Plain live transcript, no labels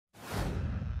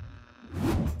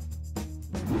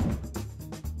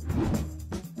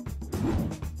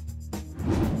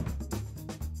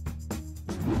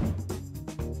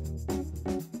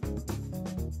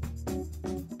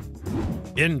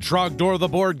In Trogdor the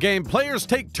board game, players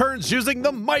take turns using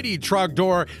the mighty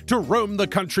Trogdor to roam the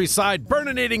countryside,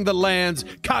 burninating the lands,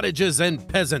 cottages, and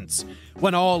peasants.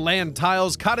 When all land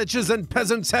tiles, cottages, and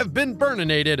peasants have been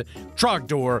burninated,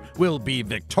 Trogdor will be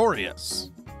victorious.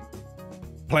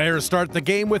 Players start the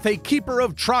game with a Keeper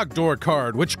of Trogdor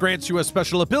card, which grants you a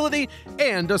special ability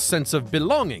and a sense of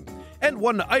belonging, and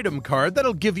one item card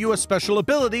that'll give you a special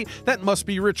ability that must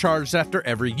be recharged after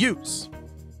every use.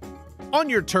 On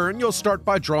your turn, you'll start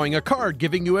by drawing a card,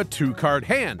 giving you a 2-card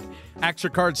hand. Action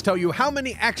cards tell you how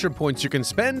many action points you can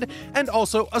spend, and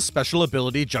also a special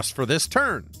ability just for this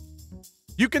turn.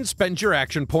 You can spend your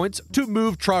action points to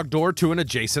move Trogdor to an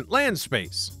adjacent land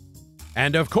space.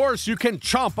 And of course, you can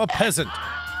chomp a peasant.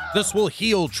 This will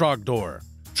heal Trogdor.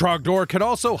 Trogdor can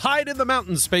also hide in the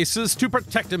mountain spaces to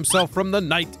protect himself from the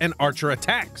knight and archer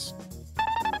attacks.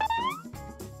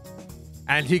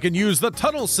 And he can use the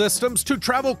tunnel systems to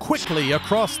travel quickly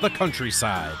across the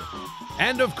countryside.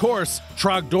 And of course,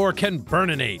 Trogdor can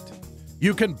burninate.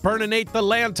 You can burninate the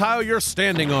land tile you're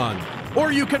standing on,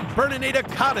 or you can burninate a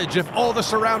cottage if all the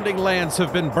surrounding lands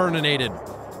have been burninated.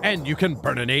 And you can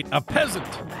burninate a peasant.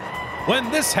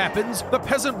 When this happens, the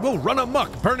peasant will run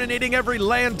amok, burninating every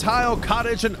land tile,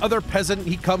 cottage, and other peasant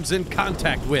he comes in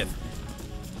contact with.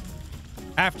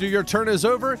 After your turn is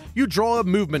over, you draw a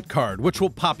movement card, which will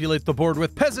populate the board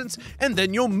with peasants, and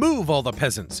then you'll move all the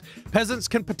peasants. Peasants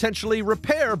can potentially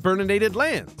repair burninated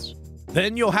lands.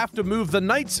 Then you'll have to move the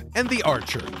knights and the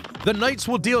archer. The knights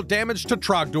will deal damage to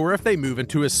Trogdor if they move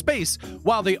into his space,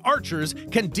 while the archers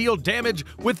can deal damage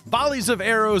with volleys of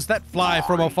arrows that fly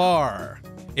from afar.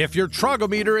 If your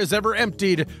Trogometer is ever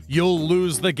emptied, you'll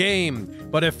lose the game.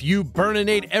 But if you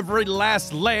burninate every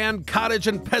last land, cottage,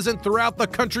 and peasant throughout the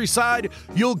countryside,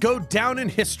 you'll go down in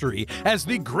history as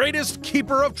the greatest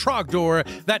keeper of Trogdor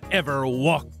that ever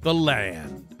walked the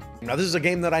land. Now, this is a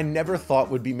game that I never thought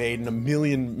would be made in a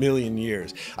million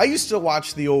years. I used to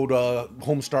watch the old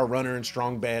Homestar Runner and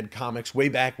Strong Bad comics way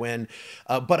back when,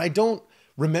 but I don't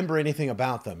remember anything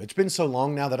about them. It's been so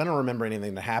long now that I don't remember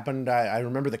anything that happened. I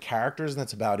remember the characters, and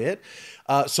that's about it.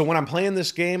 So when I'm playing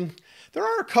this game, there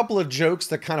are a couple of jokes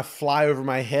that kind of fly over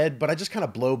my head, but I just kind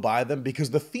of blow by them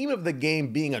because the theme of the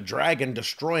game being a dragon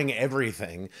destroying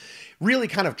everything really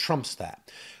kind of trumps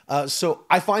that. So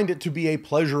I find it to be a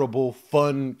pleasurable,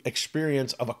 fun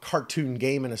experience of a cartoon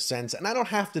game in a sense, and I don't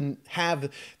have to have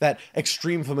that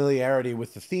extreme familiarity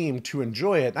with the theme to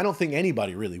enjoy it. I don't think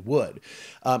anybody really would.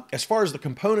 As far as the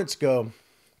components go,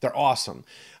 they're awesome.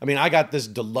 I mean, I got this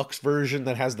deluxe version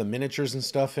that has the miniatures and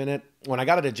stuff in it. When I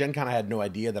got it at Gen Con, I had no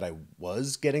idea that I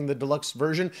was getting the deluxe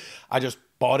version. I just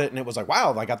bought it and it was like,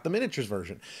 wow, I got the miniatures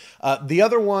version. The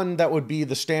other one that would be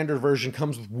the standard version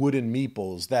comes with wooden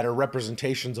meeples that are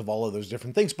representations of all of those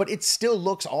different things, but it still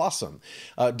looks awesome,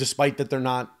 despite that they're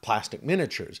not plastic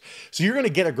miniatures. So you're going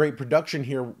to get a great production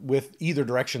here with either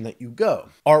direction that you go.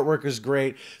 Artwork is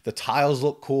great. The tiles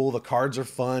look cool. The cards are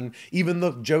fun. Even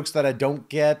the jokes that I don't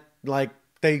get, like,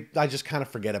 I just kind of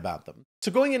forget about them.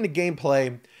 So going into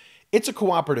gameplay, it's a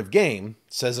cooperative game,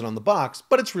 says it on the box,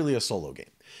 but it's really a solo game.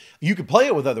 You can play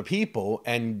it with other people,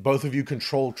 and both of you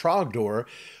control Trogdor,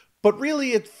 but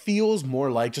really it feels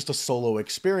more like just a solo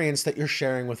experience that you're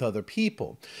sharing with other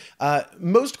people.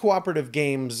 Most cooperative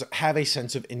games have a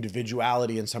sense of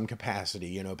individuality in some capacity.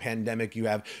 You know, Pandemic, you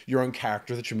have your own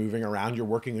character that you're moving around, you're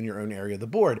working on your own area of the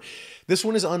board. This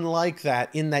one is unlike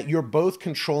that in that you're both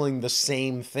controlling the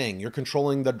same thing. You're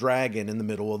controlling the dragon in the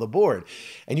middle of the board,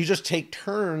 and you just take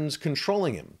turns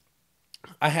controlling him.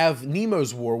 I have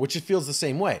Nemo's War, which it feels the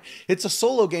same way. It's a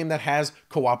solo game that has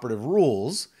cooperative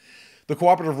rules. The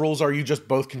cooperative rules are you just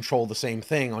both control the same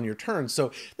thing on your turn.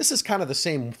 So this is kind of the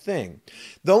same thing.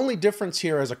 The only difference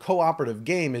here as a cooperative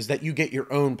game is that you get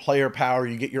your own player power,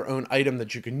 you get your own item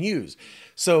that you can use.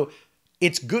 So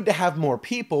it's good to have more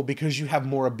people because you have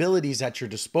more abilities at your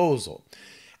disposal.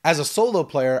 As a solo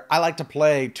player, I like to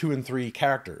play 2 and 3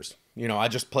 characters. You know, I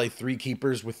just play 3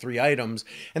 keepers with 3 items,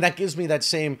 and that gives me that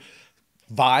same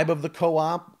vibe of the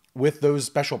co-op with those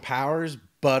special powers,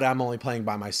 but I'm only playing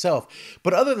by myself.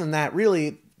 But other than that,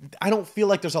 really, I don't feel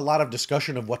like there's a lot of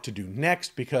discussion of what to do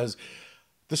next because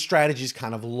the strategy is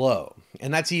kind of low,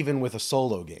 and that's even with a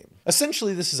solo game.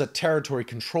 Essentially, this is a territory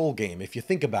control game, if you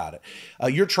think about it.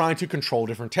 You're trying to control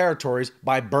different territories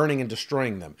by burning and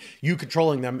destroying them. You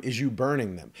controlling them is you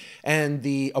burning them. And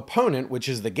the opponent, which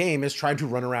is the game, is trying to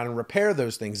run around and repair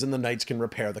those things, and the knights can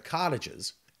repair the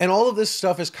cottages. And all of this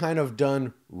stuff is kind of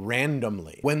done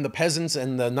randomly. When the peasants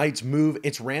and the knights move,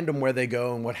 it's random where they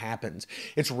go and what happens.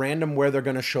 It's random where they're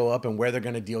going to show up and where they're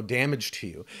going to deal damage to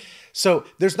you. So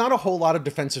there's not a whole lot of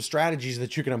defensive strategies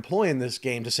that you can employ in this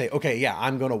game to say, okay, yeah,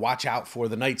 I'm going to watch out for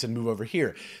the knights and move over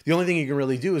here. The only thing you can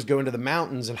really do is go into the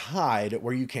mountains and hide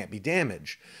where you can't be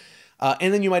damaged.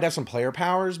 And then you might have some player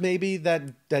powers maybe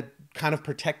that kind of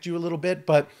protect you a little bit,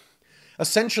 but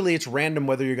essentially it's random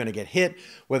whether you're going to get hit,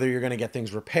 whether you're going to get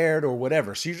things repaired or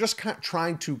whatever. So you're just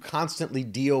trying to constantly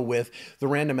deal with the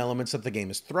random elements that the game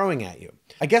is throwing at you.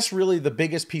 I guess really the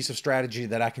biggest piece of strategy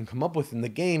that I can come up with in the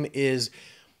game is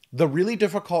the really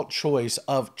difficult choice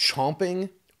of chomping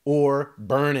or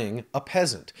burning a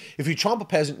peasant. If you chomp a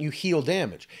peasant, you heal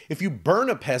damage. If you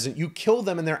burn a peasant, you kill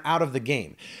them and they're out of the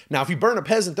game. Now, if you burn a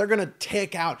peasant, they're going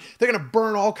to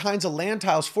burn all kinds of land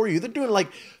tiles for you. They're doing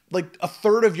like a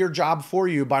third of your job for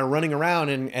you by running around.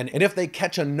 And if they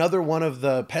catch another one of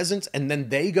the peasants and then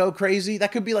they go crazy,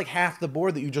 that could be like half the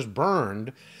board that you just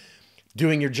burned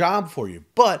doing your job for you.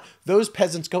 But those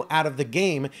peasants go out of the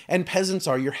game, and peasants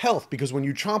are your health, because when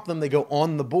you chomp them, they go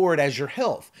on the board as your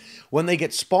health. When they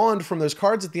get spawned from those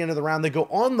cards at the end of the round, they go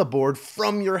on the board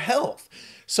from your health.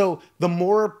 So the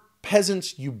more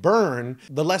peasants you burn,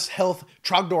 the less health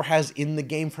Trogdor has in the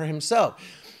game for himself.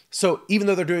 So even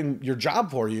though they're doing your job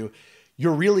for you,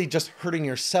 you're really just hurting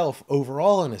yourself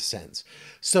overall in a sense.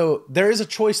 So there is a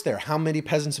choice there. How many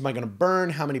peasants am I going to burn?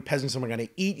 How many peasants am I going to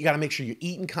eat? You got to make sure you're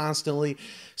eating constantly.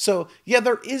 So yeah,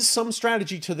 there is some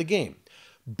strategy to the game,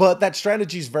 but that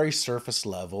strategy is very surface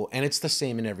level and it's the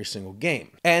same in every single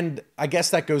game. And I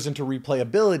guess that goes into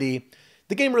replayability.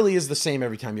 The game really is the same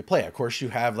every time you play. Of course, you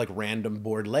have like random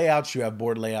board layouts. You have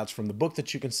board layouts from the book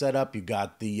that you can set up. You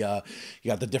got the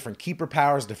different keeper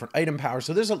powers, different item powers.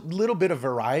 So there's a little bit of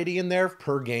variety in there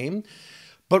per game.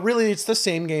 But really, it's the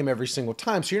same game every single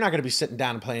time. So you're not going to be sitting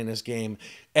down and playing this game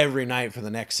every night for the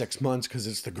next 6 months because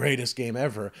it's the greatest game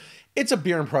ever. It's a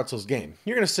beer and pretzels game.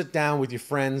 You're going to sit down with your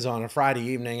friends on a Friday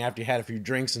evening after you had a few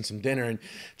drinks and some dinner and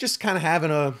just kind of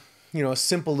having a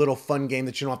simple little fun game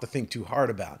that you don't have to think too hard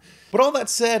about. But all that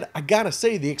said, I gotta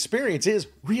say the experience is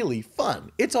really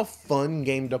fun. It's a fun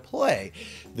game to play.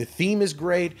 The theme is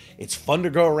great. It's fun to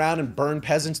go around and burn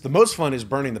peasants. The most fun is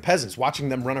burning the peasants, watching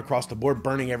them run across the board,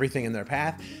 burning everything in their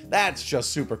path. That's just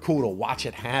super cool to watch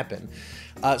it happen.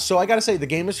 So I gotta say the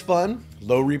game is fun,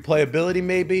 low replayability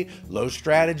maybe, low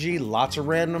strategy, lots of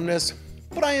randomness,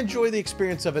 but I enjoy the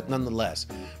experience of it nonetheless.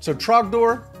 So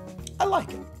Trogdor, I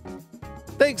like it.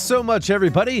 Thanks so much,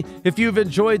 everybody. If you've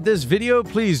enjoyed this video,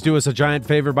 please do us a giant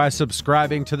favor by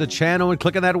subscribing to the channel and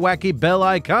clicking that wacky bell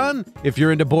icon. If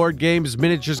you're into board games,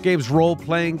 miniatures games,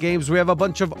 role-playing games, we have a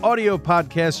bunch of audio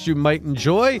podcasts you might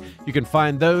enjoy. You can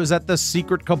find those at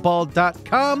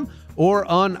thesecretcabal.com or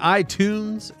on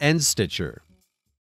iTunes and Stitcher.